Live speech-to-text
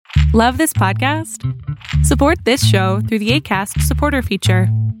Love this podcast? Support this show through the Acast supporter feature.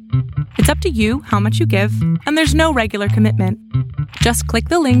 It's up to you how much you give, and there's no regular commitment. Just click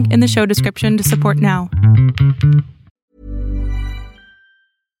the link in the show description to support now.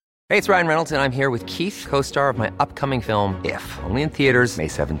 Hey, it's Ryan Reynolds, and I'm here with Keith, co-star of my upcoming film, If, only in theaters May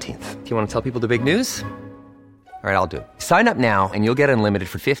 17th. Do you want to tell people the big news? All right, I'll do it. Sign up now and you'll get unlimited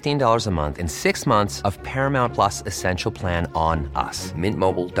for $15 a month and 6 months of Paramount Plus Essential Plan on us.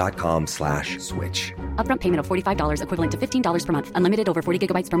 MintMobile.com/switch. Upfront payment of $45 equivalent to $15 per month. Unlimited over 40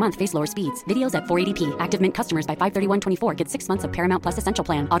 gigabytes per month. Face lower speeds. Videos at 480p. Active Mint customers by 531.24 get 6 months of Paramount Plus Essential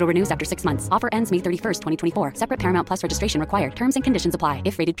Plan. Auto renews after 6 months. Offer ends May 31st, 2024. Separate Paramount Plus registration required. Terms and conditions apply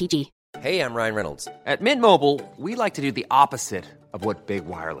if rated PG. Hey, I'm Ryan Reynolds. At Mint Mobile, we like to do the opposite of what Big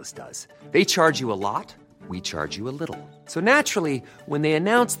Wireless does. They charge you a lot. We charge you a little. So naturally, when they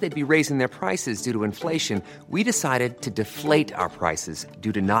announced they'd be raising their prices due to inflation, we decided to deflate our prices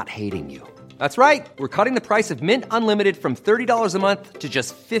due to not hating you. That's right. We're cutting the price of Mint Unlimited from $30 a month to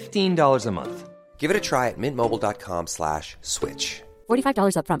just $15 a month. Give it a try at mintmobile.com/switch.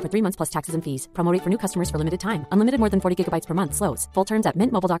 $45 upfront for 3 months plus taxes and fees. Promo rate for new customers for limited time. Unlimited more than 40 gigabytes per month. Slows full terms at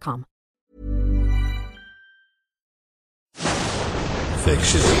mintmobile.com.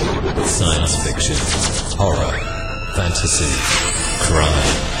 Fiction, science fiction, horror, fantasy, crime,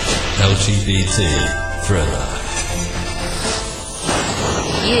 LGBT, thriller.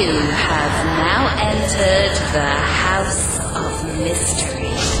 You have now entered the House of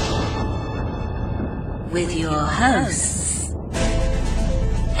Mystery with your hosts,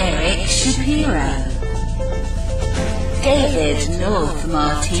 Eric Shapiro, David North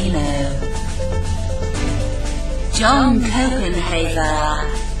Martino, John Copenhaver,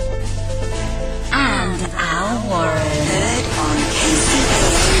 and Al Warren. Heard on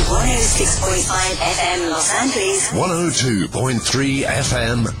KCAA 106.5 FM Los Angeles, 102.3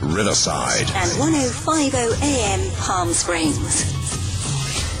 FM Riverside, and 105.0 AM Palm Springs.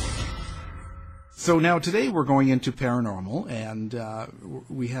 So now today we're going into paranormal, and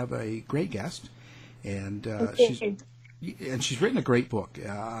we have a great guest, and she's written a great book.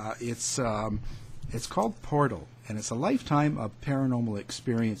 It's called Portal, and it's a lifetime of paranormal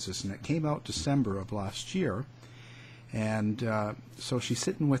experiences, and it came out December of last year. And so she's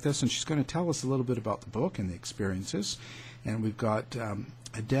sitting with us, and she's going to tell us a little bit about the book and the experiences. And we've got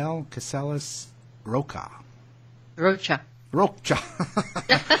Adele Casellas Rocha.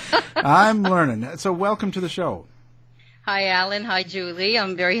 I'm learning. So welcome to the show. Hi, Alan. Hi, Julie.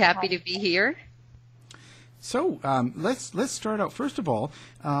 I'm very happy to be here. So let's start out. First of all,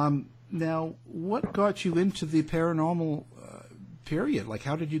 now, what got you into the paranormal period? Like,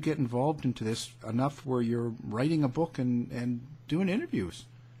 how did you get involved into this enough where you're writing a book and doing interviews?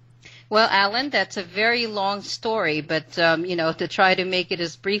 Well, Alan, that's a very long story, but, to try to make it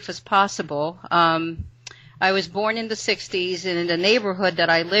as brief as possible, I was born in the 60s, and in the neighborhood that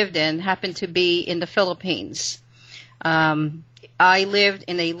I lived in happened to be in the Philippines. I lived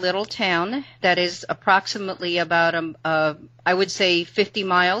in a little town that is approximately about, I would say, 50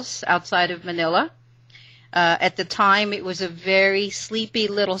 miles outside of Manila. At the time, it was a very sleepy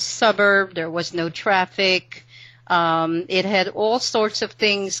little suburb. There was no traffic. It had all sorts of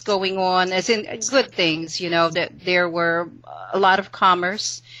things going on, as in good things, that there were a lot of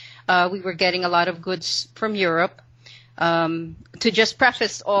commerce. We were getting a lot of goods from Europe. To just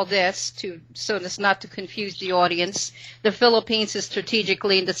preface all this, so as not to confuse the audience, the Philippines is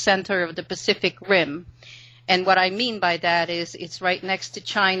strategically in the center of the Pacific Rim. And what I mean by that is it's right next to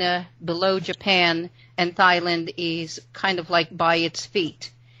China, below Japan, and Thailand is kind of like by its feet.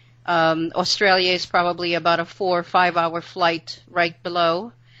 Australia is probably about a 4 or 5 hour flight right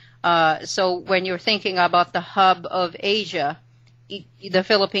below. So when you're thinking about the hub of Asia, the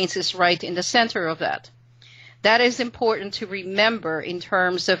Philippines is right in the center of that. That is important to remember in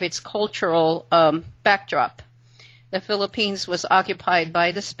terms of its cultural backdrop. The Philippines was occupied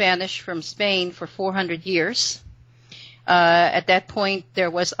by the Spanish from Spain for 400 years. At that point,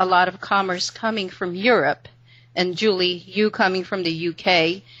 there was a lot of commerce coming from Europe. And Julie, you coming from the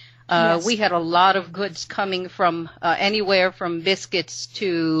UK, yes. We had a lot of goods coming from anywhere from biscuits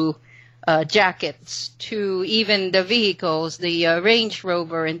to jackets to even the vehicles, the Range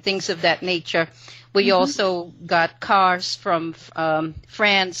Rover and things of that nature. We also got cars from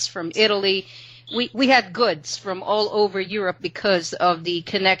France, from Italy. We had goods from all over Europe because of the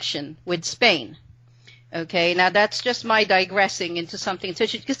connection with Spain. Okay, now that's just my digressing into something to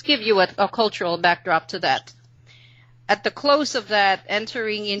just give you a cultural backdrop to that. At the close of that,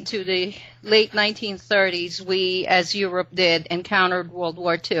 entering into the late 1930s, we, as Europe did, encountered World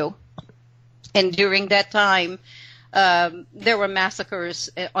War II. And during that time, there were massacres.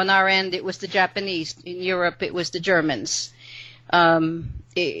 On our end, it was the Japanese. In Europe, it was the Germans.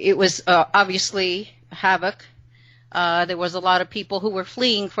 It was obviously havoc. There was a lot of people who were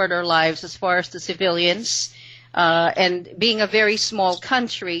fleeing for their lives as far as the civilians. And being a very small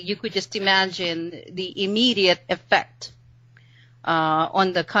country, you could just imagine the immediate effect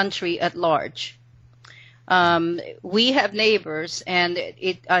on the country at large. We have neighbors, and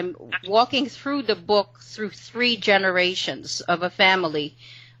I'm walking through the book through 3 generations of a family,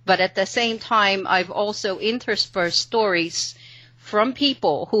 but at the same time, I've also interspersed stories from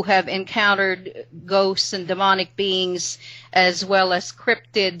people who have encountered ghosts and demonic beings, as well as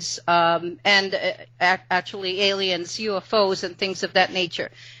cryptids, and actually aliens, UFOs, and things of that nature.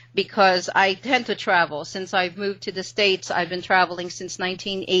 Because I tend to travel. Since I've moved to the States, I've been traveling since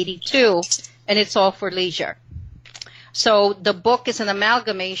 1982, and it's all for leisure. So the book is an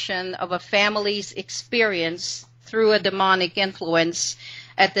amalgamation of a family's experience through a demonic influence.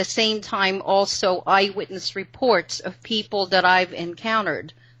 At the same time, also eyewitness reports of people that I've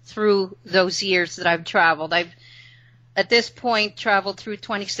encountered through those years that I've traveled. I've, at this point, traveled through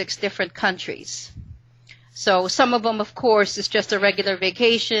 26 different countries. So some of them, of course, is just a regular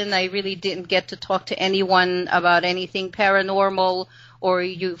vacation. I really didn't get to talk to anyone about anything paranormal or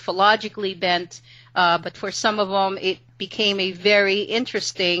ufologically bent. But for some of them, it became a very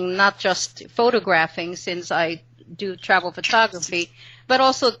interesting, not just photographing, since I do travel photography, but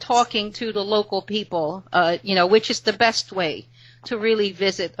also talking to the local people, which is the best way to really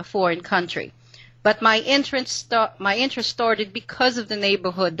visit a foreign country. But my interest started because of the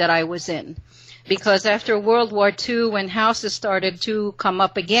neighborhood that I was in. Because after World War II, when houses started to come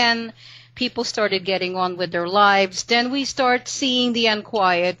up again, people started getting on with their lives. Then we start seeing the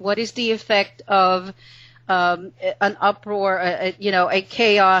unquiet. What is the effect of an uproar, a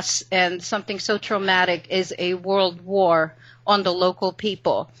chaos, and something so traumatic as a world war on the local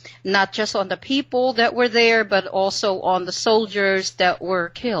people? Not just on the people that were there, but also on the soldiers that were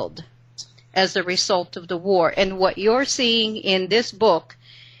killed as a result of the war. And what you're seeing in this book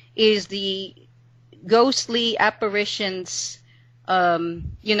is the ghostly apparitions,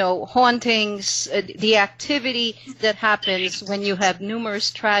 hauntings, the activity that happens when you have numerous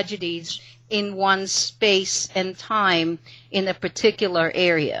tragedies in one space and time in a particular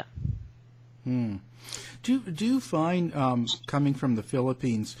area. Do you find, coming from the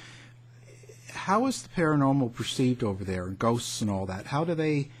Philippines, how is the paranormal perceived over there, ghosts and all that? How do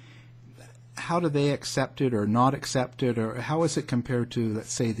they accept it or not accept it, or how is it compared to,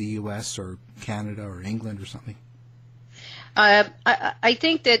 let's say, the U.S. or Canada or England or something? I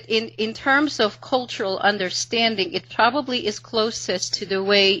think that in terms of cultural understanding, it probably is closest to the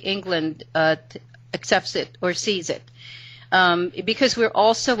way England accepts it or sees it. Because we're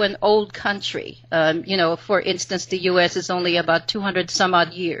also an old country. For instance, the U.S. is only about 200 some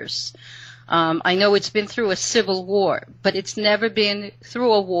odd years. I know it's been through a civil war, but it's never been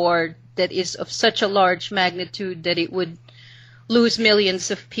through a war that is of such a large magnitude that it would lose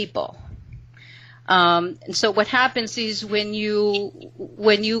millions of people. And so what happens is when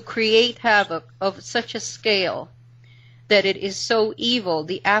you create havoc of such a scale that it is so evil,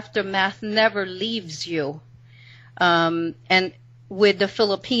 the aftermath never leaves you. And with the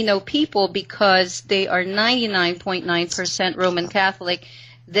Filipino people, because they are 99.9% Roman Catholic,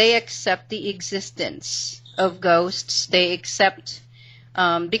 they accept the existence of ghosts. They accept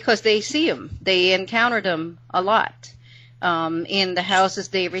because they see them. They encounter them a lot. In the houses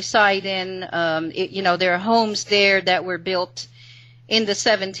they reside in, there are homes there that were built in the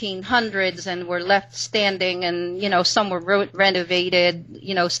 1700s and were left standing, and, some were renovated,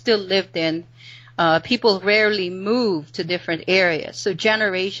 still lived in. People rarely move to different areas. So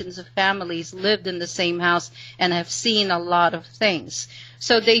generations of families lived in the same house and have seen a lot of things.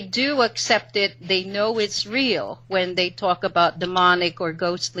 So they do accept it. They know it's real when they talk about demonic or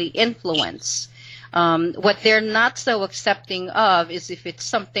ghostly influence. What they're not so accepting of is if it's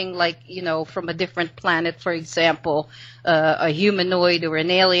something like, from a different planet, for example, a humanoid or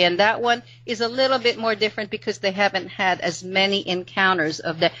an alien. That one is a little bit more different because they haven't had as many encounters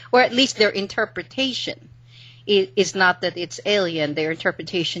of that, or at least their interpretation is not that it's alien. Their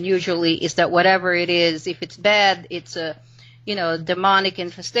interpretation usually is that whatever it is, if it's bad, it's a, demonic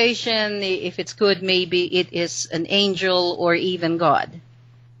infestation. If it's good, maybe it is an angel or even God.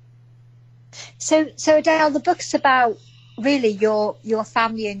 So Adele, the book's about really your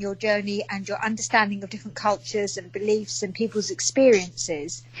family and your journey and your understanding of different cultures and beliefs and people's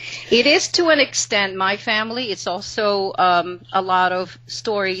experiences. It is to an extent my family. It's also a lot of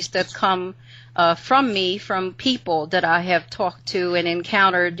stories that come from me, from people that I have talked to and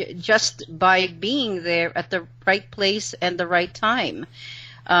encountered just by being there at the right place and the right time.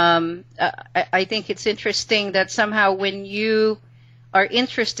 I think it's interesting that somehow when you are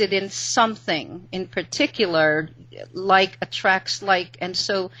interested in something in particular, like attracts like, and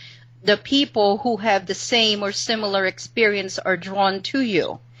so the people who have the same or similar experience are drawn to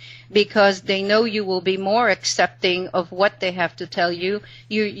you because they know you will be more accepting of what they have to tell you.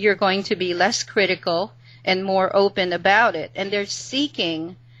 You're going to be less critical and more open about it. And they're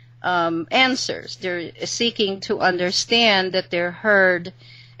seeking answers. They're seeking to understand that they're heard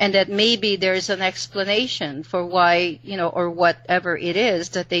and that maybe there's an explanation for why, or whatever it is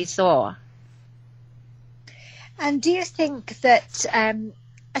that they saw. And do you think that,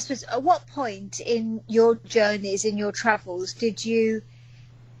 I suppose, at what point in your journeys, in your travels, did you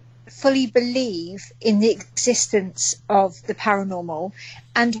fully believe in the existence of the paranormal?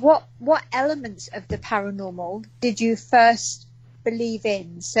 And what elements of the paranormal did you first believe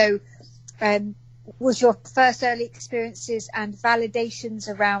in? So, was your first early experiences and validations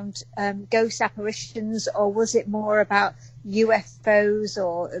around ghost apparitions, or was it more about UFOs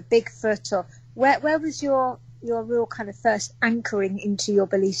or Bigfoot, or where was your real kind of first anchoring into your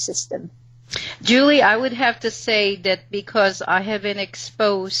belief system? Julie, I would have to say that because I have been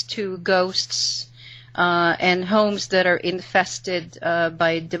exposed to ghosts and homes that are infested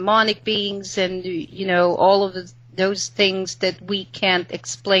by demonic beings and, all of those things that we can't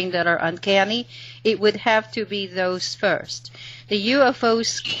explain that are uncanny, it would have to be those first. The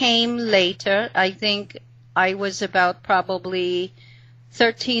UFOs came later. I think I was about probably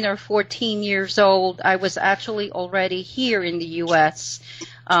 13 or 14 years old. I was actually already here in the U.S.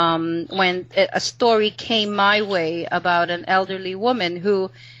 When a story came my way about an elderly woman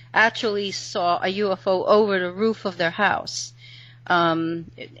who actually saw a UFO over the roof of their house.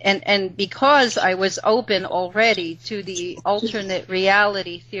 And because I was open already to the alternate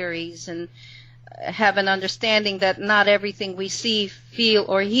reality theories and have an understanding that not everything we see, feel,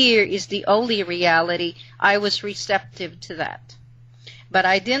 or hear is the only reality, I was receptive to that. But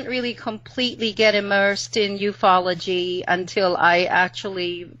I didn't really completely get immersed in ufology until I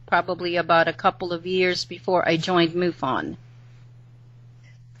actually, probably about a couple of years before I joined MUFON.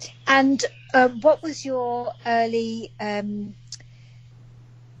 And what was your early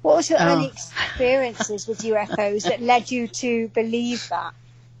experiences with UFOs that led you to believe that?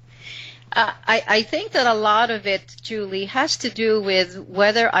 I think that a lot of it, Julie, has to do with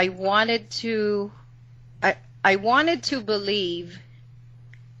whether I wanted to believe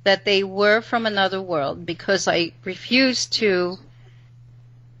that they were from another world, because I refused to.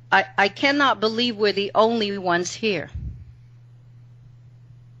 I cannot believe we're the only ones here.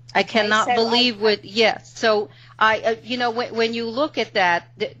 I cannot believe yes. So when you look at that,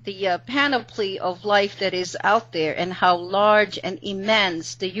 the panoply of life that is out there and how large and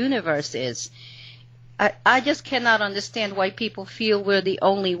immense the universe is, I just cannot understand why people feel we're the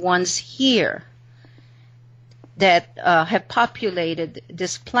only ones here that have populated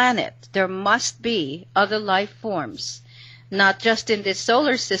this planet. There must be other life forms, not just in this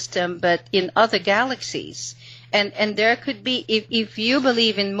solar system, but in other galaxies. And there could be, if you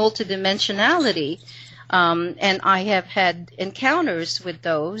believe in multidimensionality, and I have had encounters with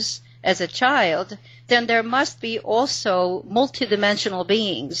those as a child, then there must be also multidimensional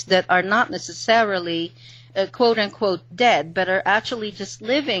beings that are not necessarily quote unquote dead, but are actually just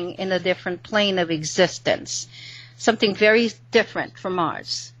living in a different plane of existence, something very different from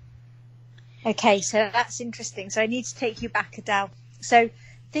ours. Okay, so that's interesting. So I need to take you back, Adele. So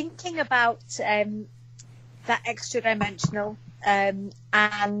thinking about that extra-dimensional and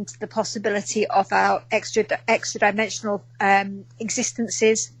the possibility of our extra-dimensional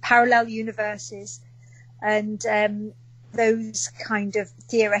existences, parallel universes, and those kind of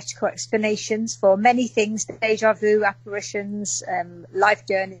theoretical explanations for many things, deja vu, apparitions, life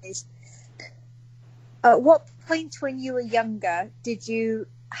journeys. At what point when you were younger did you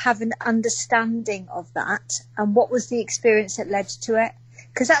have an understanding of that, and what was the experience that led to it?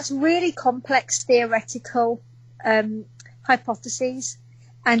 Because that's really complex theoretical hypotheses,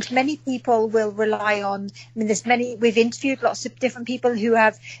 and many people will rely on, we've interviewed lots of different people who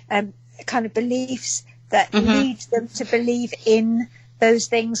have kind of beliefs that lead them to believe in those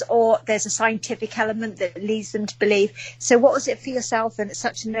things, or there's a scientific element that leads them to believe. So what was it for yourself, and at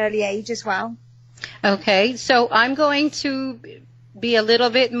such an early age as well? Okay, so I'm going to be a little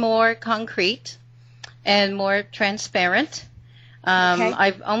bit more concrete and more transparent. Okay.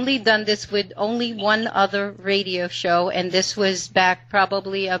 I've only done this with only one other radio show, and this was back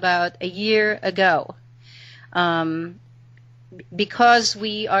probably about a year ago. because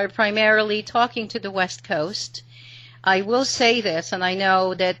we are primarily talking to the West Coast, I will say this, and I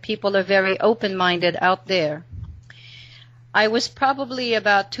know that people are very open-minded out there. I was probably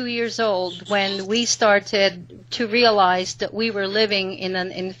about 2 years old when we started to realize that we were living in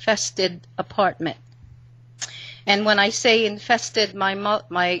an infested apartment. And when I say infested,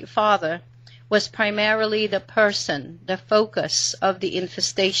 my father was primarily the person, the focus of the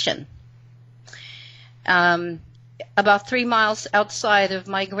infestation. About 3 miles outside of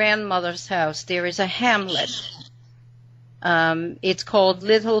my grandmother's house, there is a hamlet. It's called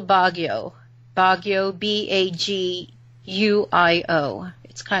Little Baguio. Baguio, Baguio.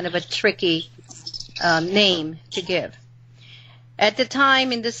 It's kind of a tricky name to give. At the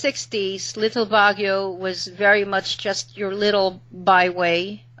time in the 60s, Little Baguio was very much just your little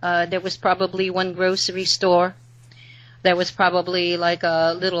byway. There was probably one grocery store. There was probably like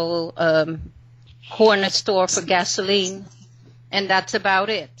a little corner store for gasoline, and that's about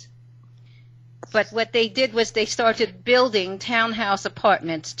it. But what they did was they started building townhouse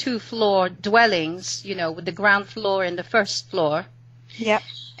apartments, 2-floor dwellings, with the ground floor and the first floor. Yep.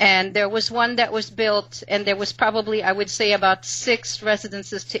 And there was one that was built, and there was probably, I would say, about 6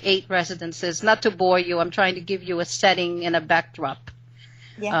 residences to 8 residences. Not to bore you, I'm trying to give you a setting and a backdrop.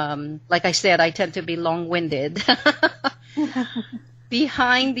 Yeah. Like I said, I tend to be long-winded.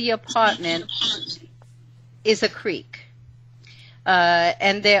 Behind the apartment is a creek.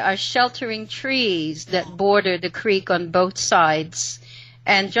 And there are sheltering trees that border the creek on both sides.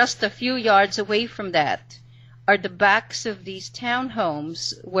 And just a few yards away from that are the backs of these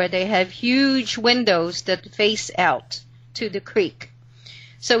townhomes where they have huge windows that face out to the creek.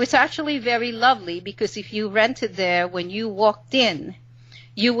 So it's actually very lovely because if you rented there, when you walked in,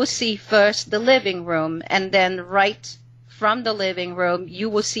 you will see first the living room, and then right from the living room, you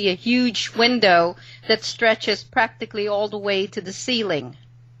will see a huge window that stretches practically all the way to the ceiling.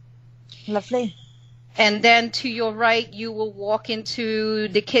 Lovely. And then to your right, you will walk into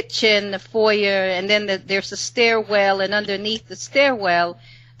the kitchen, the foyer, and then there's a stairwell, and underneath the stairwell,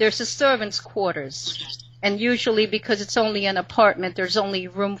 there's a servant's quarters. And usually, because it's only an apartment, there's only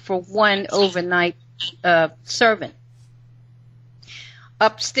room for one overnight servant.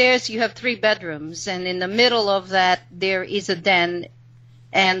 Upstairs, you have 3 bedrooms, and in the middle of that, there is a den.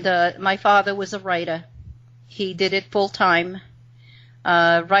 And my father was a writer. He did it full time,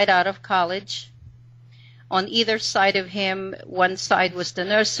 right out of college. On either side of him, one side was the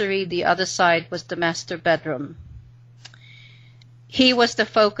nursery, the other side was the master bedroom. He was the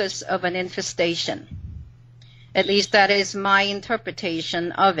focus of an infestation. At least that is my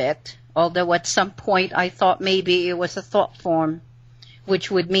interpretation of it, although at some point I thought maybe it was a thought form,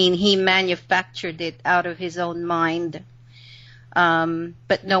 which would mean he manufactured it out of his own mind.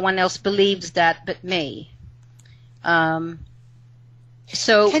 But no one else believes that but me.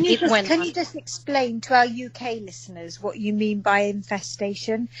 So can you just explain to our UK listeners what you mean by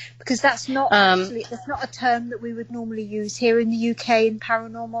infestation? Because that's not that's not a term that we would normally use here in the UK in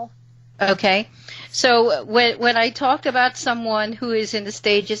paranormal. Okay. So when I talk about someone who is in the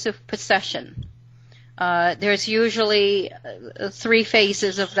stages of possession, there's usually 3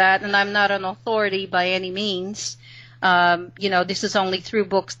 phases of that, and I'm not an authority by any means. This is only through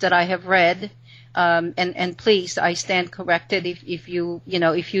books that I have read. And please, I stand corrected. If you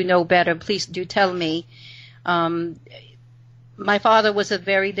know better, please do tell me. My father was a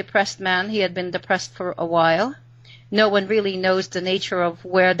very depressed man. He had been depressed for a while. No one really knows the nature of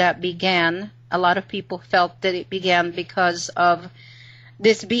where that began. A lot of people felt that it began because of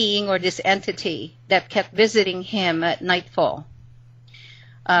this being or this entity that kept visiting him at nightfall.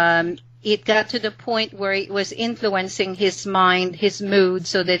 It got to the point where it was influencing his mind, his mood,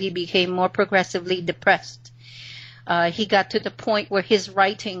 so that he became more progressively depressed. He got to the point where his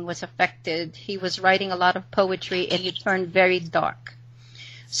writing was affected. He was writing a lot of poetry, and it turned very dark.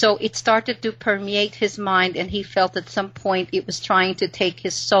 So it started to permeate his mind, and he felt at some point it was trying to take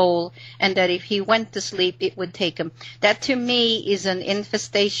his soul, and that if he went to sleep, it would take him. That to me is an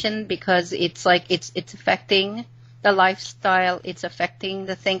infestation, because it's like it's affecting the lifestyle, it's affecting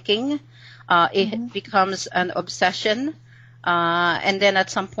the thinking. It becomes an obsession, and then at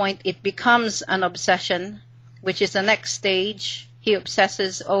some point it becomes an obsession, which is the next stage. He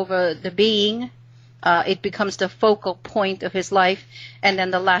obsesses over the being. It becomes the focal point of his life, and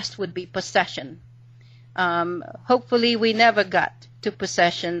then the last would be possession. Hopefully we never got to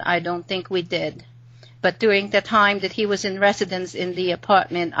possession. I don't think we did. But during the time that he was in residence in the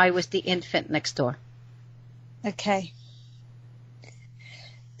apartment, I was the infant next door. Okay.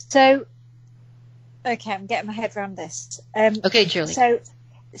 So, okay, I'm getting my head around this. Okay, Julie.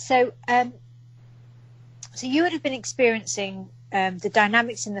 So, So you would have been experiencing the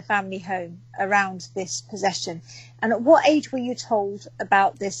dynamics in the family home around this possession. And at what age were you told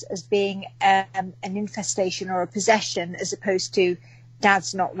about this as being an infestation or a possession, as opposed to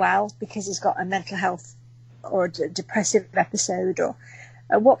dad's not well because he's got a mental health or a depressive episode? Or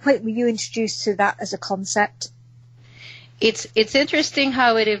at what point were you introduced to that as a concept? It's interesting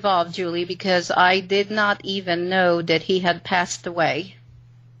how it evolved, Julie, because I did not even know that he had passed away.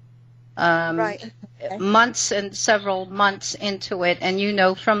 Right. Okay. Months and several months into it, and you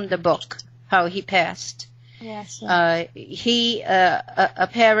know from the book how he passed. Yes. He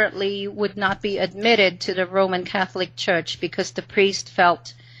apparently would not be admitted to the Roman Catholic Church because the priest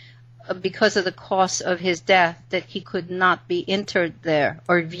felt, because of the cause of his death, that he could not be interred there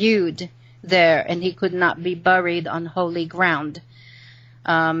or viewed there, and he could not be buried on holy ground.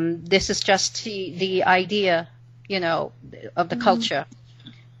 This is just the idea, of the culture,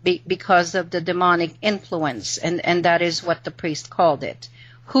 because of the demonic influence, and that is what the priest called it.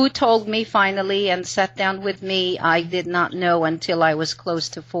 Who told me finally and sat down with me, I did not know until I was close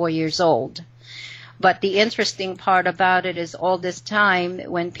to 4 years old. But the interesting part about it is all this time,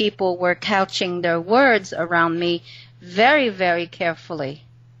 when people were couching their words around me very, very carefully,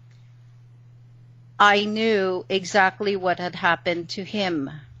 I knew exactly what had happened to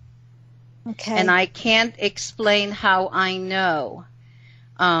him. Okay. And I can't explain how I know.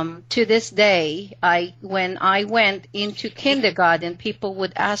 To this day, when I went into kindergarten, people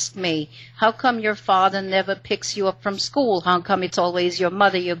would ask me, how come your father never picks you up from school? How come it's always your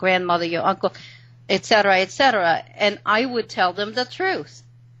mother, your grandmother, your uncle, etc., etc.? And I would tell them the truth,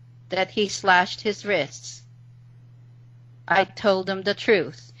 that he slashed his wrists. I told them the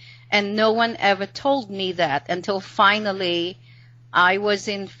truth. And no one ever told me that until finally I was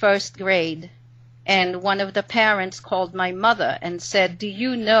in first grade. And one of the parents called my mother and said, do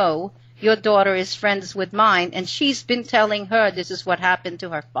you know your daughter is friends with mine? And she's been telling her this is what happened to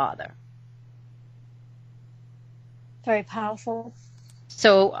her father. Very powerful.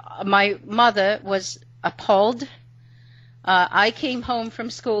 So my mother was appalled. I came home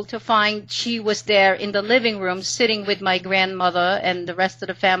from school to find she was there in the living room sitting with my grandmother and the rest of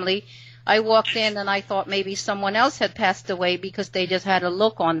the family. I walked in and I thought maybe someone else had passed away because they just had a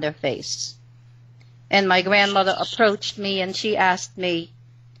look on their face. And my grandmother approached me and she asked me,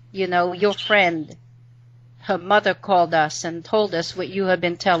 your friend, her mother called us and told us what you have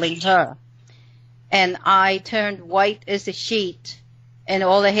been telling her. And I turned white as a sheet and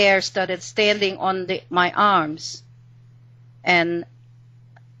all the hair started standing on my arms. And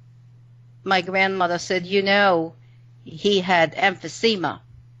my grandmother said, he had emphysema.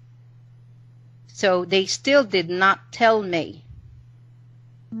 So they still did not tell me.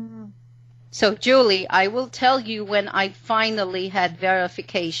 Mm. So, Julie, I will tell you when I finally had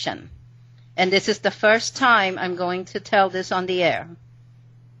verification. And this is the first time I'm going to tell this on the air.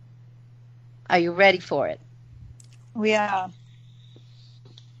 Are you ready for it? We are.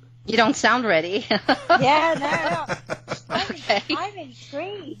 You don't sound ready. Yeah, no. Okay. I'm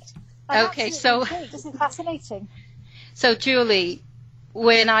intrigued. So intrigued. This is fascinating. So, Julie,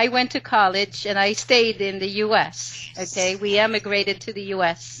 when I went to college and I stayed in the U.S., okay, we emigrated to the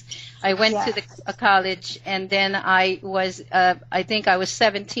U.S. I went to the college, and then I think I was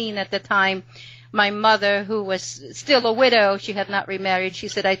 17 at the time. My mother, who was still a widow, she had not remarried, she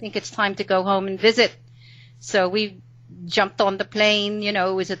said, I think it's time to go home and visit. So we jumped on the plane,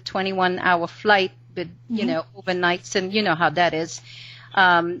 it was a 21-hour flight, but, overnights, and you know how that is.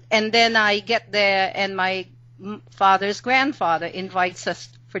 And then I get there, and my father's grandfather invites us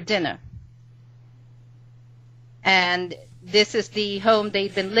for dinner. And this is the home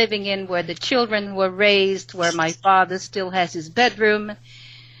they'd been living in, where the children were raised, where my father still has his bedroom.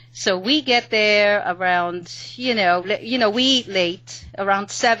 So we get there around, we eat late. Around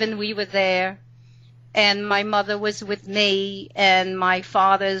 7 we were there. And my mother was with me, and my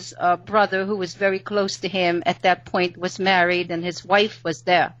father's brother, who was very close to him at that point, was married, and his wife was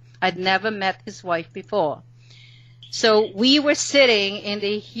there. I'd never met his wife before. So we were sitting in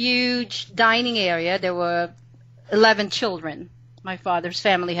the huge dining area. There were 11 children. My father's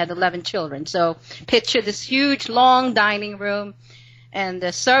family had 11 children. So picture this huge, long dining room, and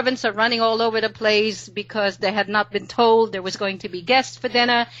the servants are running all over the place because they had not been told there was going to be guests for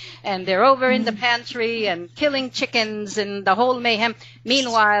dinner, and they're over in the pantry and killing chickens and the whole mayhem.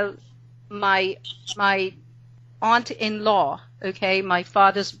 Meanwhile, my aunt-in-law, my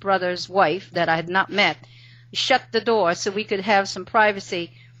father's brother's wife that I had not met, shut the door so we could have some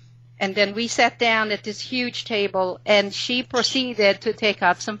privacy. And then we sat down at this huge table, and she proceeded to take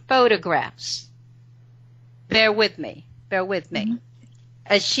out some photographs. Bear with me. Mm-hmm.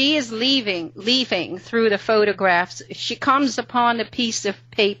 As she is leaving through the photographs, she comes upon a piece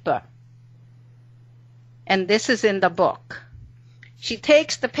of paper. And this is in the book. She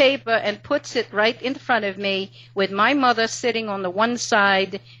takes the paper and puts it right in front of me, with my mother sitting on the one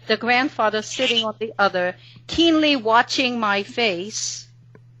side, the grandfather sitting on the other, keenly watching my face.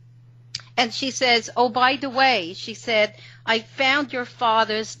 And she says, "Oh, by the way," she said, "I found your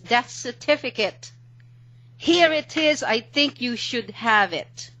father's death certificate. Here it is. I think you should have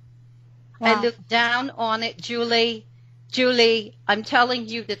it." Wow. I looked down on it, Julie, I'm telling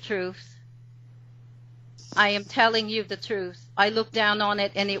you the truth. I am telling you the truth. I looked down on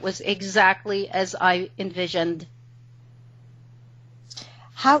it, and it was exactly as I envisioned.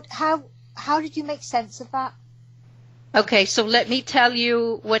 How did you make sense of that? Okay, so let me tell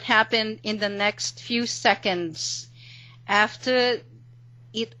you what happened in the next few seconds. After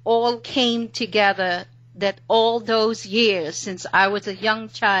it all came together, that all those years since I was a young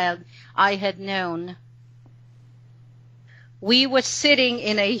child I had known. We were sitting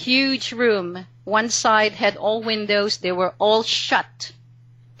in a huge room. One side had all windows. They were all shut.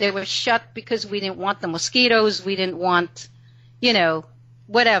 They were shut because we didn't want the mosquitoes. We didn't want,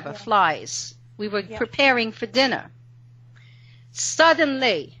 whatever, flies. We were preparing for dinner.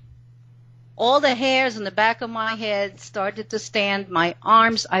 Suddenly, all the hairs on the back of my head started to stand. My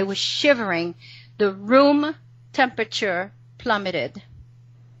arms, I was shivering. The room temperature plummeted.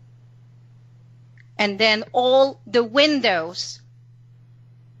 And then all the windows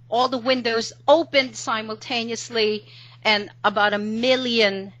opened simultaneously, and about 1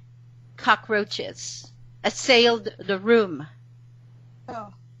 million cockroaches assailed the room.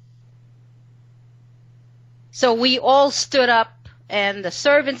 Oh. So we all stood up, and the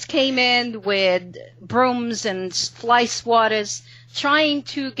servants came in with brooms and fly swatters, trying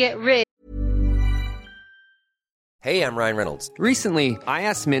to get rid. Hey, I'm Ryan Reynolds. Recently, I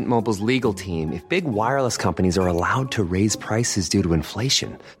asked Mint Mobile's legal team if big wireless companies are allowed to raise prices due to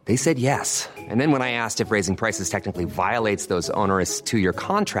inflation. They said yes. And then when I asked if raising prices technically violates those onerous 2-year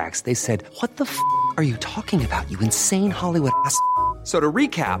contracts, they said, "What the f*** are you talking about, you insane Hollywood ass?" So to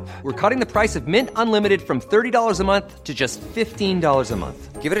recap, we're cutting the price of Mint Unlimited from $30 a month to just $15 a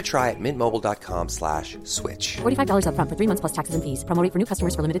month. Give it a try at mintmobile.com/switch. $45 up front for 3 months plus taxes and fees. Promo rate for new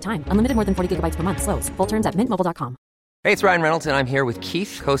customers for limited time. Unlimited more than 40 gigabytes per month. Slows full terms at mintmobile.com. Hey, it's Ryan Reynolds, and I'm here with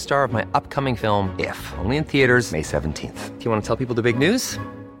Keith, co-star of my upcoming film, If, only in theaters May 17th. Do you want to tell people the big news?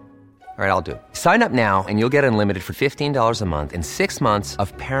 All right, I'll do it. Sign up now and you'll get unlimited for $15 a month and 6 months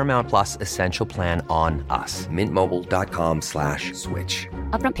of Paramount Plus Essential Plan on us. mintmobile.com/switch.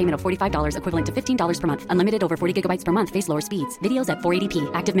 Upfront payment of $45 equivalent to $15 per month. Unlimited over 40 gigabytes per month. Face lower speeds. Videos at 480p.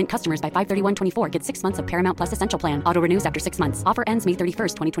 Active Mint customers by 531.24 get 6 months of Paramount Plus Essential Plan. Auto renews after 6 months. Offer ends May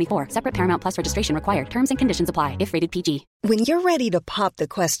 31st, 2024. Separate Paramount Plus registration required. Terms and conditions apply if rated PG. When you're ready to pop the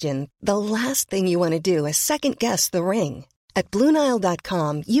question, the last thing you want to do is second-guess the ring. At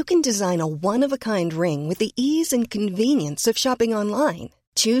BlueNile.com, you can design a one-of-a-kind ring with the ease and convenience of shopping online.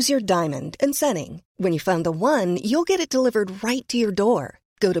 Choose your diamond and setting. When you find the one, you'll get it delivered right to your door.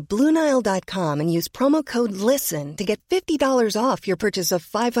 Go to BlueNile.com and use promo code LISTEN to get $50 off your purchase of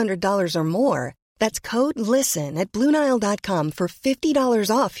 $500 or more. That's code LISTEN at BlueNile.com for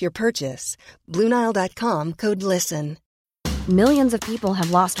 $50 off your purchase. BlueNile.com, code LISTEN. Millions of people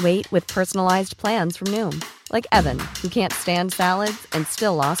have lost weight with personalized plans from Noom. Like Evan, who can't stand salads and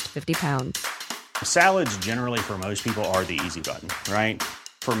still lost 50 pounds. Salads generally for most people are the easy button, right?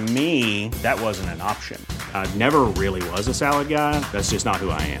 For me, that wasn't an option. I never really was a salad guy. That's just not who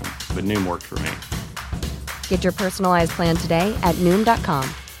I am. But Noom worked for me. Get your personalized plan today at Noom.com.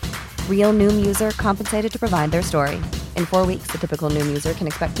 Real Noom user compensated to provide their story. In 4 weeks, the typical Noom user can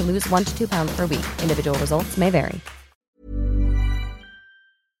expect to lose 1 to 2 pounds per week. Individual results may vary.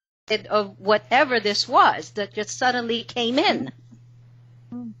 Of whatever this was that just suddenly came in.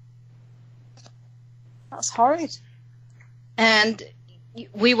 That's horrid. And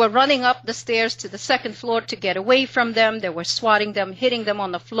we were running up the stairs to the second floor to get away from them. They were swatting them, hitting them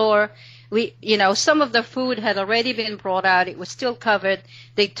on the floor. Some of the food had already been brought out. It was still covered.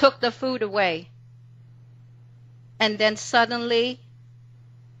 They took the food away. And then suddenly,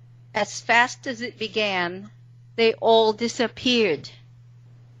 as fast as it began, they all disappeared.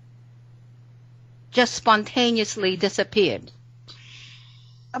 Just spontaneously disappeared.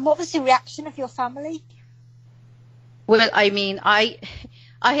 And what was the reaction of your family? Well, I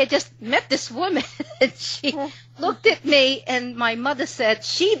had just met this woman, and she looked at me, and my mother said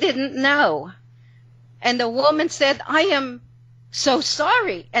she didn't know. And the woman said, "I am so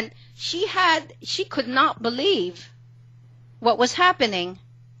sorry." And she could not believe what was happening.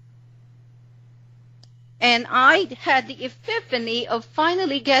 And I had the epiphany of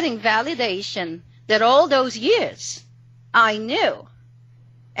finally getting validation that all those years I knew.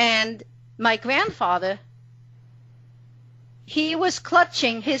 And my grandfather, he was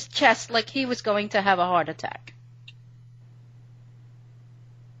clutching his chest like he was going to have a heart attack.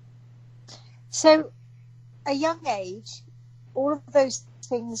 So, a young age, all of those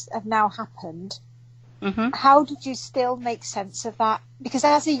things have now happened. Mm-hmm. How did you still make sense of that? Because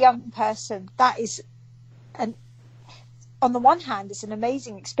as a young person, that is, on the one hand, it's an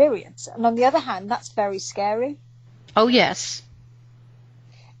amazing experience, and on the other hand, that's very scary. Oh, yes.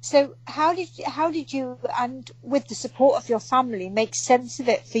 So how did you, and with the support of your family, make sense of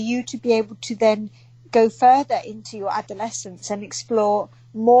it for you to be able to then go further into your adolescence and explore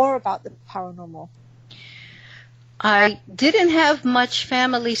more about the paranormal? I didn't have much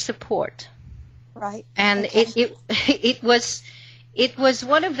family support. Right. And okay. it was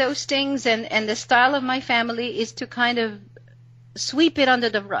one of those things, and the style of my family is to kind of sweep it under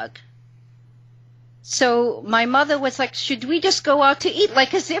the rug. So my mother was like, should we just go out to eat?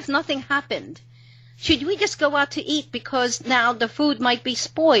 Like as if nothing happened. Should we just go out to eat because now the food might be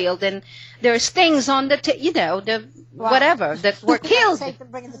spoiled and there's things on the, whatever, that were killed. Safe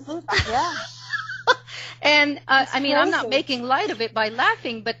than bringing the food back, yeah. And I mean, I'm not making light of it by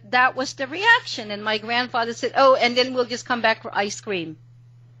laughing, but that was the reaction. And my grandfather said, oh, and then we'll just come back for ice cream.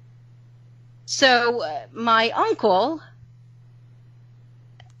 So my uncle,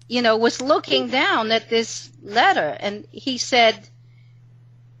 was looking down at this letter, and he said,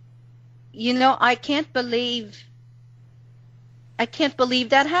 I can't believe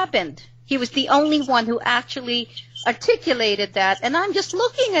that happened. He was the only one who actually articulated that, and I'm just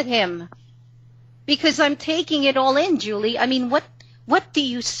looking at him because I'm taking it all in, Julie. I mean, what do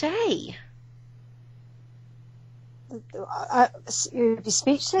you say? You'd be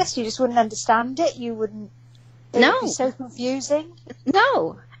speechless. You just wouldn't understand it. You wouldn't. It would be so confusing.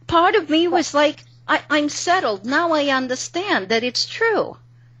 No. Part of me was like, I'm settled. Now I understand that it's true.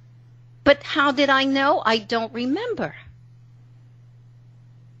 But how did I know? I don't remember.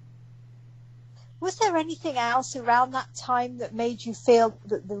 Was there anything else around that time that made you feel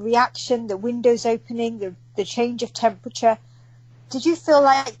that the reaction, the windows opening, the change of temperature? Did you feel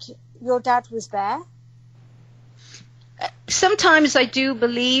like your dad was there? Sometimes I do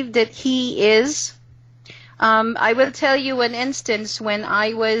believe that he is. I will tell you an instance when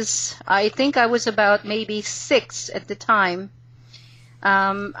I think I was about maybe 6 at the time.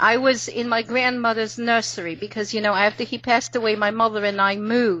 I was in my grandmother's nursery because, after he passed away, my mother and I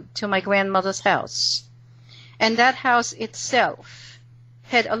moved to my grandmother's house. And that house itself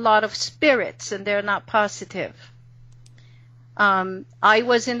had a lot of spirits, and they're not positive. I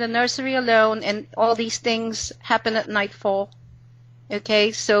was in the nursery alone, and all these things happen at nightfall.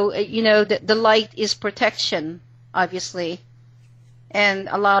 Okay, so, the light is protection, obviously, and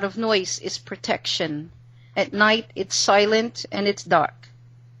a lot of noise is protection. At night, it's silent and it's dark.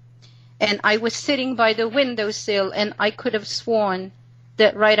 And I was sitting by the windowsill, and I could have sworn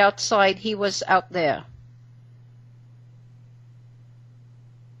that right outside he was out there.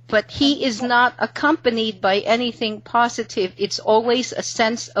 But he is not accompanied by anything positive. It's always a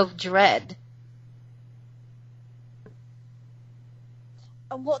sense of dread.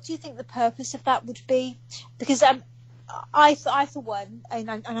 And what do you think the purpose of that would be? Because I for one, and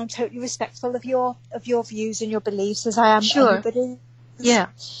I'm totally respectful of your views and your beliefs, as I am everybody. Yeah.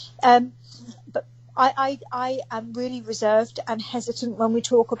 But I am really reserved and hesitant when we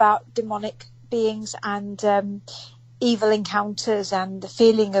talk about demonic beings and evil encounters and the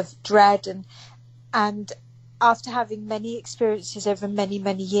feeling of dread, and after having many experiences over many,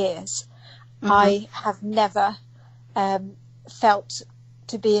 many years, mm-hmm. I have never felt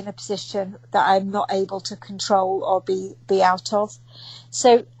to be in a position that I'm not able to control or be out of.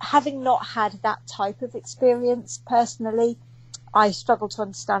 So having not had that type of experience personally, I struggle to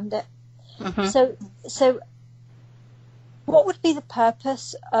understand it. Mm-hmm. So what would be the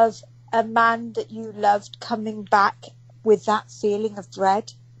purpose of a man that you loved coming back with that feeling of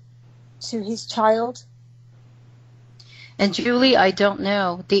dread to his child? And Julie, I don't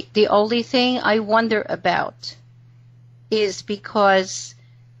know. The only thing I wonder about is because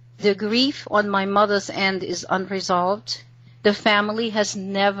the grief on my mother's end is unresolved. The family has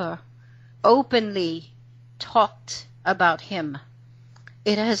never openly talked about him.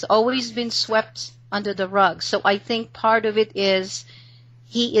 It has always been swept under the rug. So I think part of it is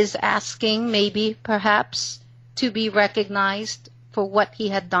he is asking, maybe, perhaps, to be recognized for what he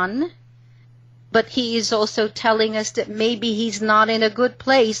had done. But he is also telling us that maybe he's not in a good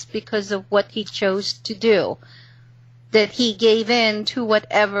place because of what he chose to do. That he gave in to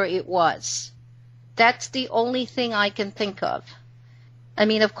whatever it was. That's the only thing I can think of. I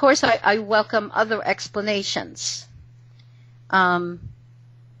mean, of course, I welcome other explanations. Have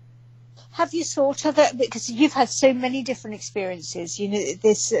you thought of it? Because you've had so many different experiences. You know,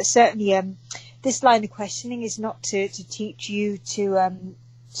 this certainly this line of questioning is not to teach you to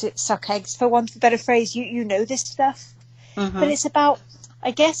suck eggs, for want of a better phrase. You know this stuff, but it's about,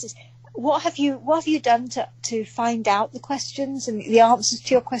 I guess, what have you done to find out the questions and the answers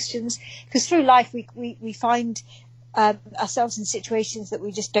to your questions? Because through life we find ourselves in situations that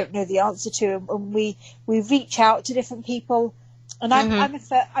we just don't know the answer to, and we reach out to different people. And I'm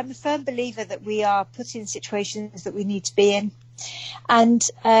a firm believer that we are put in situations that we need to be in,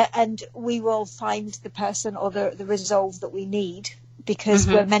 and we will find the person or the resolve that we need because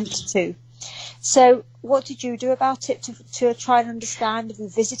we're meant to. So, what did you do about it to try and understand? Have you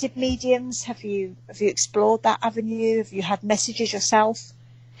visited mediums? Have you explored that avenue? Have you had messages yourself?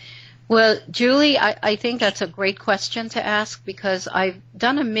 Well, Julie, I think that's a great question to ask, because I've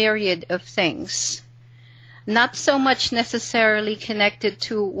done a myriad of things. Not so much necessarily connected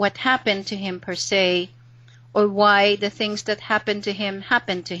to what happened to him per se, or why the things that happened to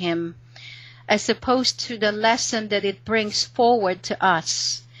him, as opposed to the lesson that it brings forward to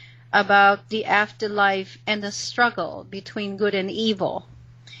us about the afterlife and the struggle between good and evil.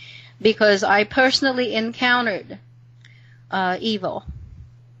 Because I personally encountered evil.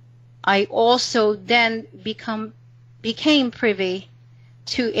 I also then became privy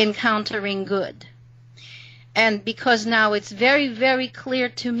to encountering good. And because now it's very, very clear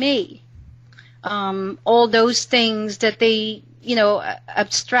to me, all those things that they,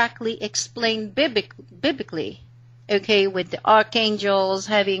 abstractly explain biblically, okay, with the archangels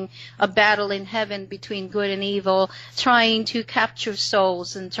having a battle in heaven between good and evil, trying to capture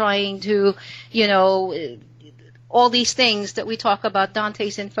souls and trying to, all these things that we talk about,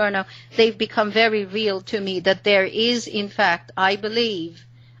 Dante's Inferno, they've become very real to me, that there is, in fact, I believe,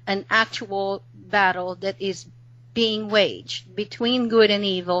 an actual battle that is being waged between good and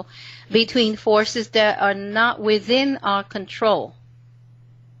evil, between forces that are not within our control.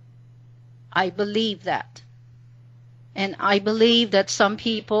 I believe that. And I believe that some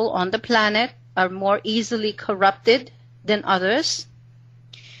people on the planet are more easily corrupted than others.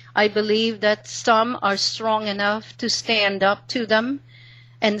 I believe that some are strong enough to stand up to them,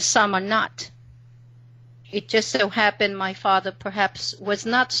 and some are not. It just so happened my father perhaps was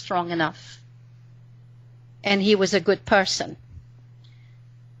not strong enough, and he was a good person.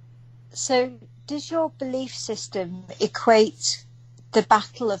 So does your belief system equate the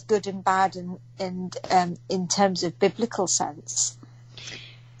battle of good and bad and in terms of biblical sense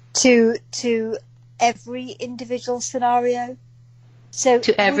to every individual scenario? So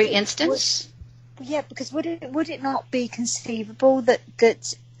to every instance? Because would it not be conceivable that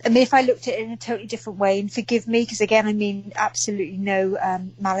I mean, if I looked at it in a totally different way, and forgive me, because again, I mean absolutely no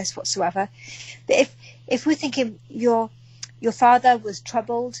malice whatsoever, but if we're thinking your father was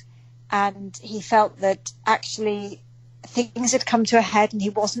troubled and he felt that actually things had come to a head and he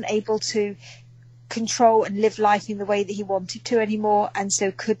wasn't able to control and live life in the way that he wanted to anymore, and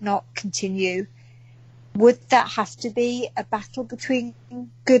so could not continue, would that have to be a battle between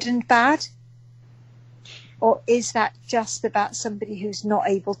good and bad? Or is that just about somebody who's not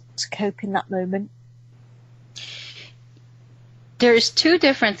able to cope in that moment? There's two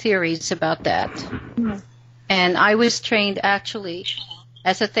different theories about that. Mm-hmm. And I was trained actually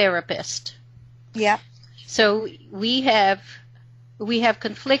as a therapist. Yeah. So we have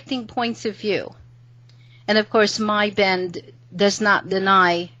conflicting points of view. And of course my bend does not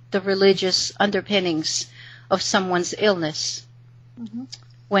deny the religious underpinnings of someone's illness. Mm-hmm.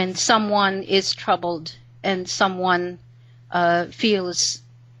 When someone is troubled and someone feels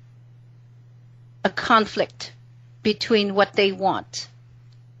a conflict between what they want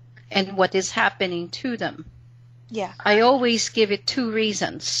and what is happening to them. Yeah. I always give it two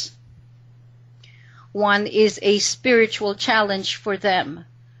reasons. One is a spiritual challenge for them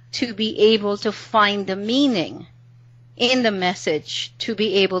to be able to find the meaning in the message, to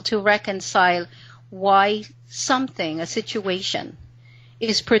be able to reconcile why something, a situation,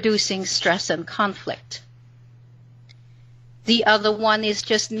 is producing stress and conflict. The other one is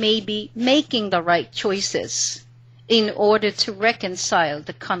just maybe making the right choices in order to reconcile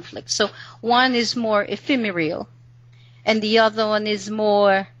the conflict. So one is more ephemeral and the other one is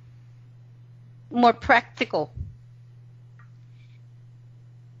more practical.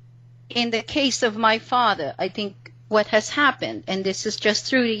 In the case of my father, I think what has happened, and this is just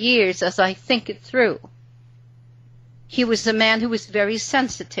through the years as I think it through, he was a man who was very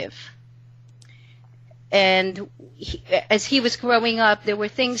sensitive. And as he was growing up, there were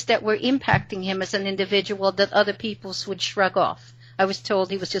things that were impacting him as an individual that other people would shrug off. I was told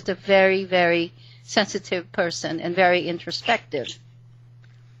he was just a very, very sensitive person and very introspective.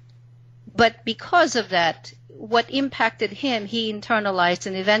 But because of that, what impacted him, he internalized,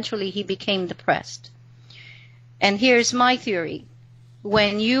 and eventually he became depressed. And here's my theory.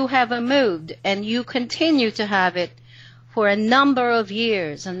 When you have a mood and you continue to have it for a number of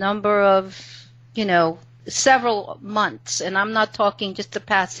years, a number of, several months, and I'm not talking just a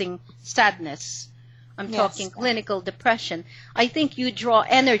passing sadness, I'm talking clinical depression, I think you draw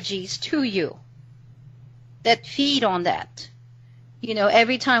energies to you that feed on that.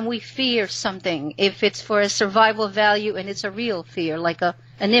 Every time we fear something, if it's for a survival value and it's a real fear, like an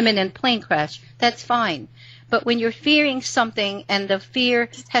imminent plane crash, that's fine. But when you're fearing something and the fear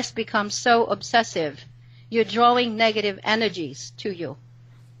has become so obsessive, you're drawing negative energies to you.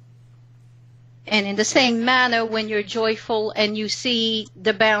 And in the same manner, when you're joyful and you see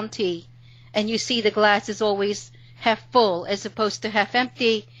the bounty and you see the glass is always half full as opposed to half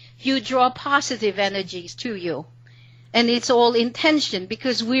empty, you draw positive energies to you. And it's all intention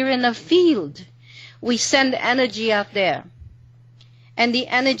because we're in a field. We send energy out there. And the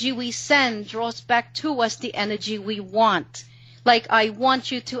energy we send draws back to us the energy we want. Like, I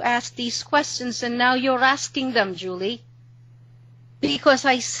want you to ask these questions, and now you're asking them, Julie. Because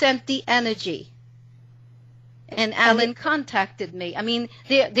I sent the energy. And Alan contacted me. I mean,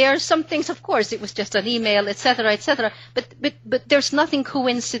 there are some things, of course, it was just an email, etc., but there's nothing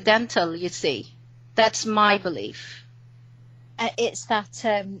coincidental, you see. That's my belief. It's that,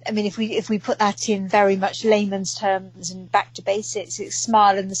 if we put that in very much layman's terms and back to basics, it's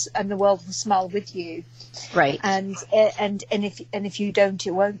smile and the world will smile with you. Right. And if you don't,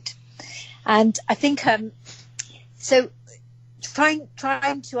 it won't. And I think, so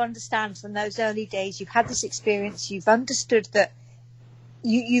trying to understand from those early days, you've had this experience, you've understood that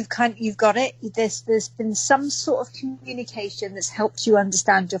you've got it. There's been some sort of communication that's helped you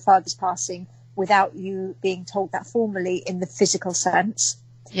understand your father's passing without you being told that formally in the physical sense.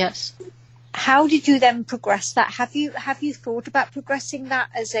 Yes. How did you then progress that? Have you thought about progressing that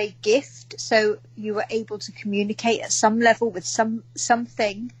as a gift, so you were able to communicate at some level with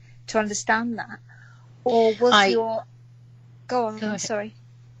something to understand that, or was Go on. Sorry.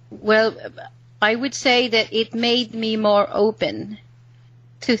 Well, I would say that it made me more open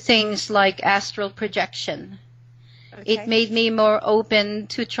to things like astral projection. Okay. It made me more open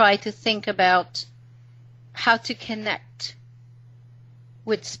to try to think about how to connect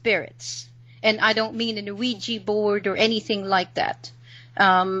with spirits. And I don't mean in a Ouija board or anything like that.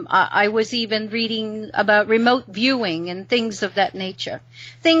 I was even reading about remote viewing and things of that nature.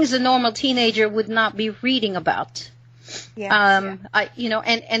 Things a normal teenager would not be reading about. And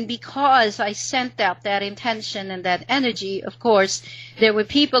because I sent out that intention and that energy, of course, there were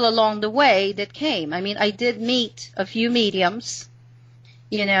people along the way that came. I mean, I did meet a few mediums.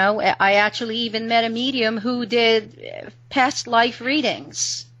 I actually even met a medium who did past life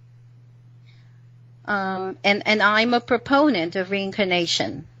readings. And I'm a proponent of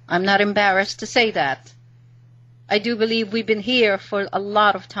reincarnation. I'm not embarrassed to say that. I do believe we've been here for a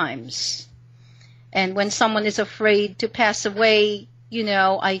lot of times. And when someone is afraid to pass away,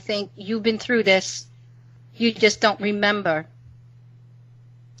 I think you've been through this. You just don't remember.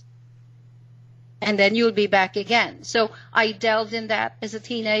 And then you'll be back again. So I delved in that as a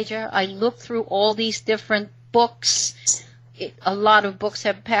teenager. I looked through all these different books. A lot of books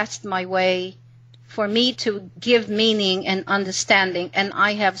have passed my way for me to give meaning and understanding. And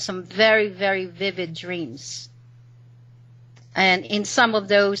I have some very, very vivid dreams. And in some of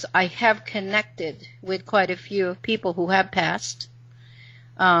those, I have connected with quite a few people who have passed.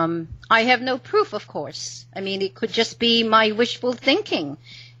 I have no proof, of course. I mean, it could just be my wishful thinking.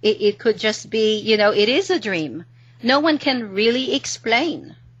 It could just be, it is a dream. No one can really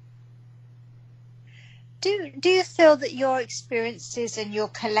explain. Do you feel that your experiences and your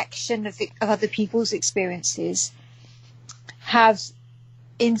collection of other people's experiences have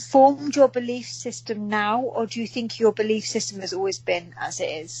informed your belief system now, or do you think your belief system has always been as it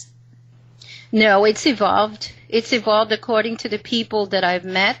is? No, it's evolved. It's evolved according to the people that I've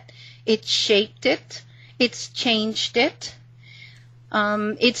met. It shaped it. It's changed it.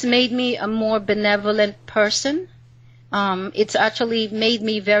 It's made me a more benevolent person. It's actually made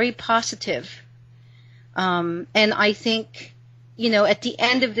me very positive. And I think, at the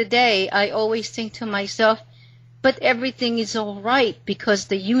end of the day, I always think to myself, but everything is all right because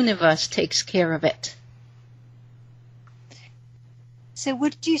the universe takes care of it. So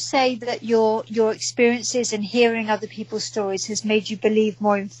would you say that your experiences and hearing other people's stories has made you believe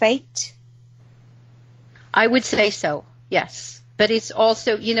more in fate? I would say so, yes. But it's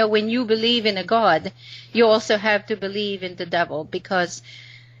also, when you believe in a God, you also have to believe in the devil, because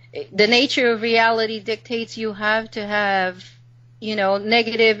the nature of reality dictates you have to have,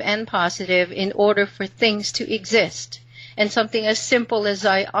 negative and positive in order for things to exist. And something as simple as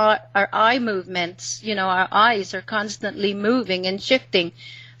our eye movements, our eyes are constantly moving and shifting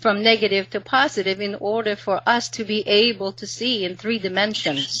from negative to positive in order for us to be able to see in 3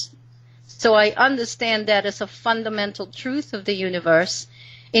 dimensions. So I understand that as a fundamental truth of the universe,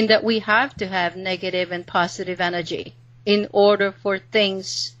 in that we have to have negative and positive energy in order for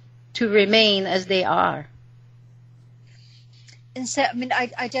things to remain as they are. And so,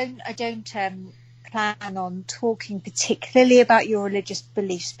 I don't plan on talking particularly about your religious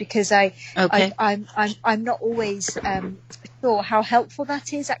beliefs, because I'm not always sure how helpful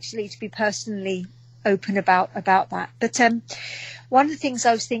that is, actually, to be personally open about that. But one of the things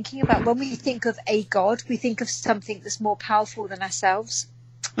I was thinking about, when we think of a God, we think of something that's more powerful than ourselves.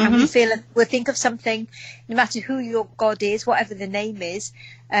 And we'll think of something, no matter who your God is, whatever the name is.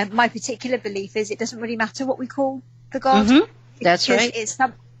 My particular belief is it doesn't really matter what we call the God. That's right.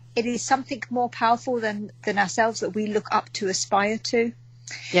 It is something more powerful than ourselves that we look up to, aspire to.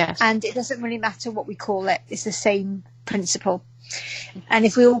 Yes. And it doesn't really matter what we call it. It's the same principle. And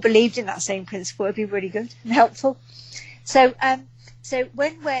if we all believed in that same principle, it'd be really good and helpful. So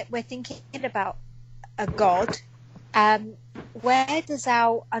when we're thinking about a God, where does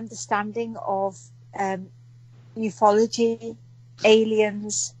our understanding of ufology,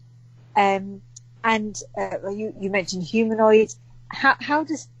 aliens, and you mentioned humanoids, how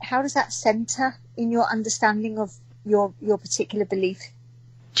does that center in your understanding of your particular belief?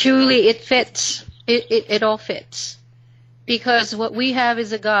 Truly, it fits. It all fits. Because what we have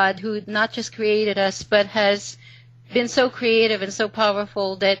is a God who not just created us, but has been so creative and so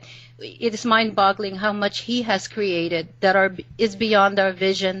powerful that it is mind-boggling how much he has created that is beyond our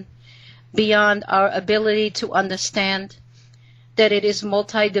vision, beyond our ability to understand, that it is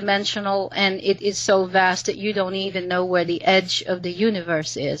multidimensional, and it is so vast that you don't even know where the edge of the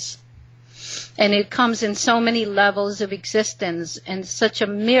universe is. And it comes in so many levels of existence and such a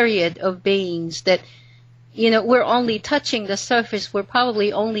myriad of beings that, we're only touching the surface. We're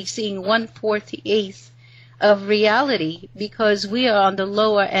probably only seeing 1/48 of reality, because we are on the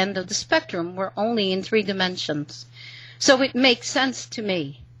lower end of the spectrum. We're only in 3 dimensions. So it makes sense to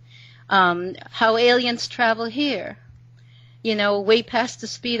me how aliens travel here, way past the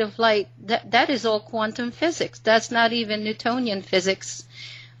speed of light. That is all quantum physics. That's not even Newtonian physics.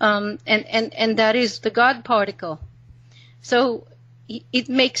 And that is the God particle. So it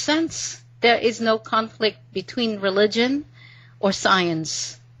makes sense. There is no conflict between religion or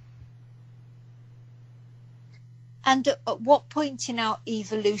science. And at what point in our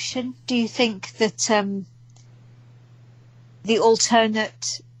evolution do you think that the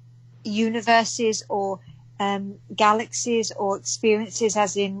alternate universes or galaxies or experiences,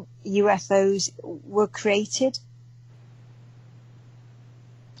 as in UFOs, were created?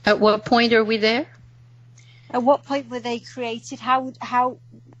 At what point are we there? At what point were they created? How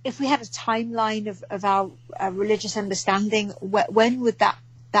if we had a timeline of our religious understanding, when would that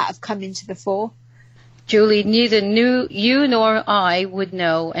have come into the fore? Julie, neither you nor I would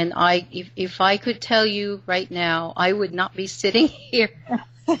know, and if I could tell you right now, I would not be sitting here.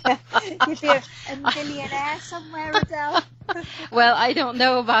 You'd be a millionaire somewhere, Adele. Well, I don't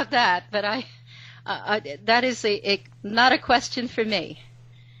know about that, but that is not a question for me.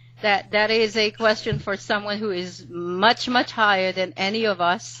 That is a question for someone who is much, much higher than any of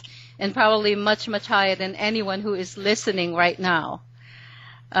us, and probably much, much higher than anyone who is listening right now.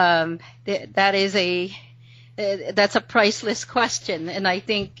 That's a priceless question, and I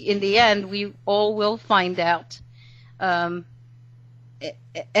think in the end we all will find out, and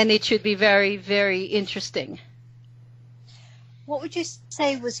it should be very, very interesting. What would you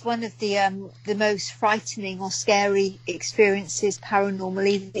say was one of the most frightening or scary experiences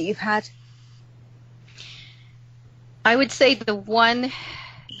paranormally that you've had? I would say the one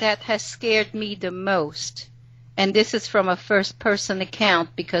that has scared me the most, and this is from a first-person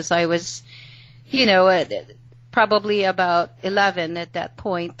account because I was, probably about 11 at that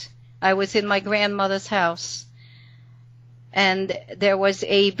point. I was in my grandmother's house, and there was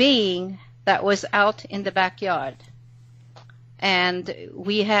a being that was out in the backyard. And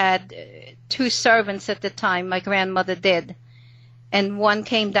we had 2 servants at the time, my grandmother did, and one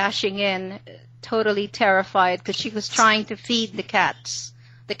came dashing in, totally terrified, because she was trying to feed the cats.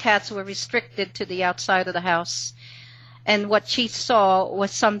 The cats were restricted to the outside of the house. And what she saw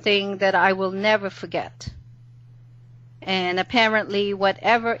was something that I will never forget. And apparently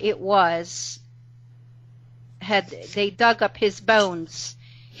whatever it was they dug up his bones.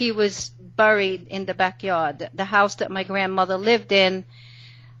 He was buried in the backyard. The house that my grandmother lived in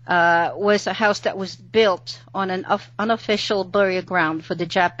was a house that was built on an unofficial burial ground for the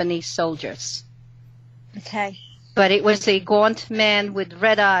Japanese soldiers. Okay. But it was a gaunt man with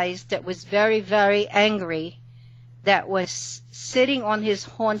red eyes that was very, very angry, that was sitting on his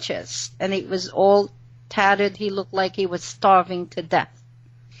haunches, and it was all tattered. He looked like he was starving to death.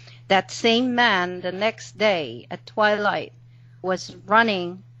 That same man, the next day at twilight, was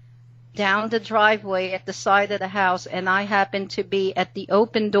running down the driveway at the side of the house, and I happened to be at the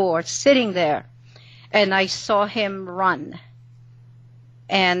open door sitting there, and I saw him run.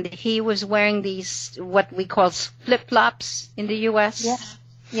 And he was wearing these, what we call flip-flops in the U.S.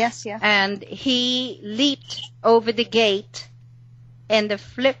 Yes. And he leaped over the gate, and the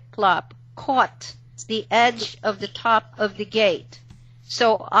flip-flop caught the edge of the top of the gate.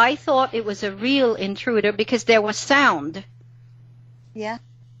 So I thought it was a real intruder because there was sound. Yeah.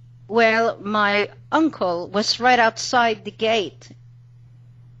 Well, my uncle was right outside the gate,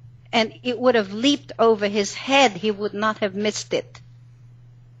 and it would have leaped over his head. He would not have missed it.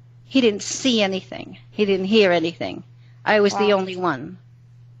 He didn't see anything. He didn't hear anything. I was the only one.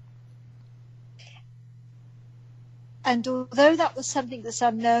 And although that was something that's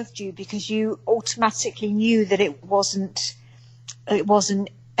unnerved you because you automatically knew that it wasn't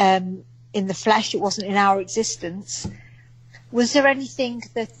in the flesh, it wasn't in our existence, was there anything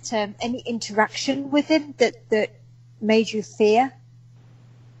that, any interaction with him that made you fear?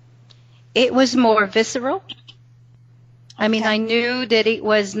 It was more visceral. I mean, I knew that it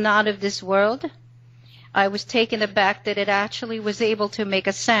was not of this world. I was taken aback that it actually was able to make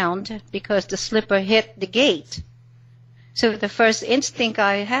a sound because the slipper hit the gate. So the first instinct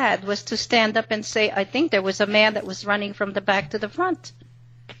I had was to stand up and say, I think there was a man that was running from the back to the front.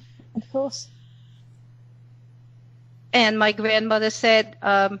 Of course. And my grandmother said,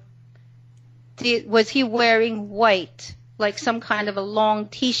 was he wearing white, like some kind of a long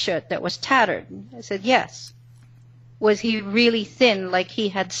T-shirt that was tattered? I said, yes. Was he really thin, like he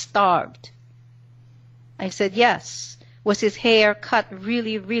had starved? I said, yes. Was his hair cut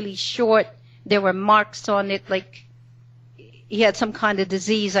really, really short? There were marks on it, like he had some kind of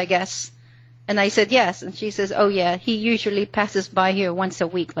disease, I guess. And I said, yes. And she says, oh, yeah, he usually passes by here once a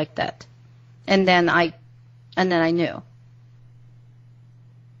week like that. And then I knew.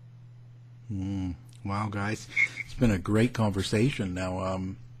 Wow, guys. It's been a great conversation. Now,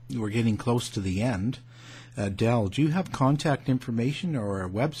 we're getting close to the end. Del, do you have contact information or a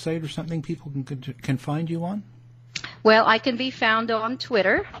website or something people can find you on? Well, I can be found on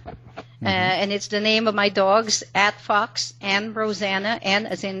Twitter, and it's the name of my dogs, @Fox and Rosanna, N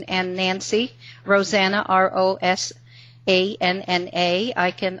as in and Nancy, Rosanna, ROSANNA.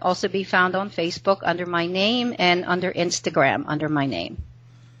 I can also be found on Facebook under my name and under Instagram under my name.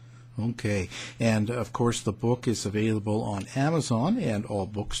 Okay. And, of course, the book is available on Amazon and all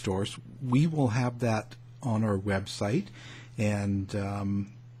bookstores. We will have that on our website, and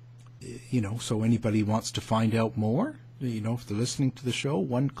so anybody wants to find out more, if they're listening to the show,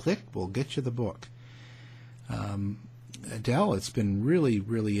 one click will get you the book. Adele, it's been really,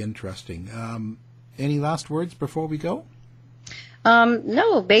 really interesting. Any last words before we go?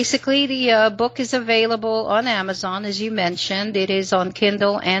 No, basically the book is available on Amazon, as you mentioned. It is on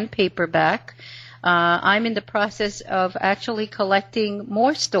Kindle and paperback. I'm in the process of actually collecting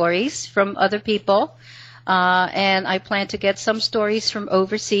more stories from other people. And I plan to get some stories from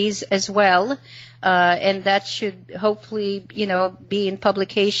overseas as well. And that should hopefully, be in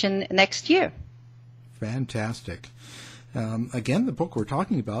publication next year. Fantastic. Again, the book we're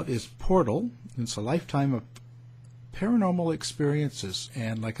talking about is Portal. It's a lifetime of paranormal experiences.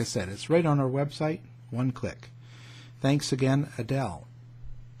 And like I said, it's right on our website, one click. Thanks again, Adele.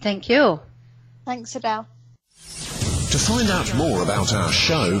 Thank you. Thanks, Adele. To find out more about our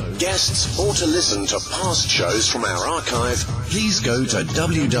show, guests, or to listen to past shows from our archive, please go to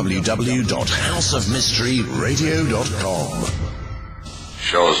www.houseofmysteryradio.com.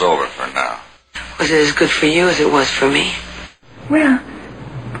 Show's over for now. Was it as good for you as it was for me? Well,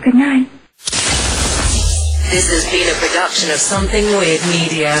 good night. This has been a production of Something Weird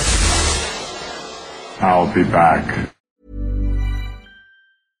Media. I'll be back.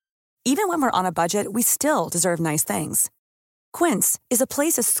 Even when we're on a budget, we still deserve nice things. Quince is a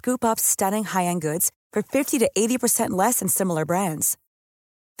place to scoop up stunning high-end goods for 50 to 80% less than similar brands.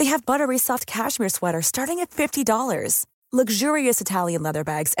 They have buttery soft cashmere sweaters starting at $50, luxurious Italian leather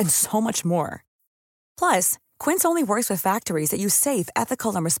bags, and so much more. Plus, Quince only works with factories that use safe,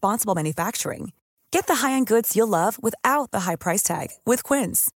 ethical, and responsible manufacturing. Get the high-end goods you'll love without the high price tag with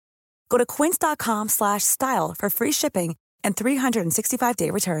Quince. Go to quince.com/style for free shipping and 365-day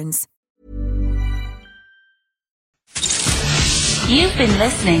returns. You've been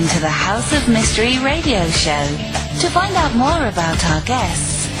listening to the House of Mystery radio show. To find out more about our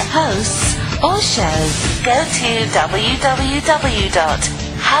guests, hosts, or shows, go to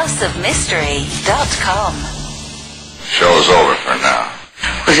www.houseofmystery.com. Show's over for now.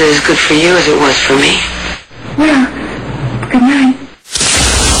 Was it as good for you as it was for me? Well, good night.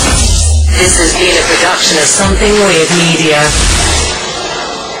 This has been a production of Something Weird Media.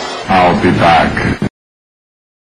 I'll be back.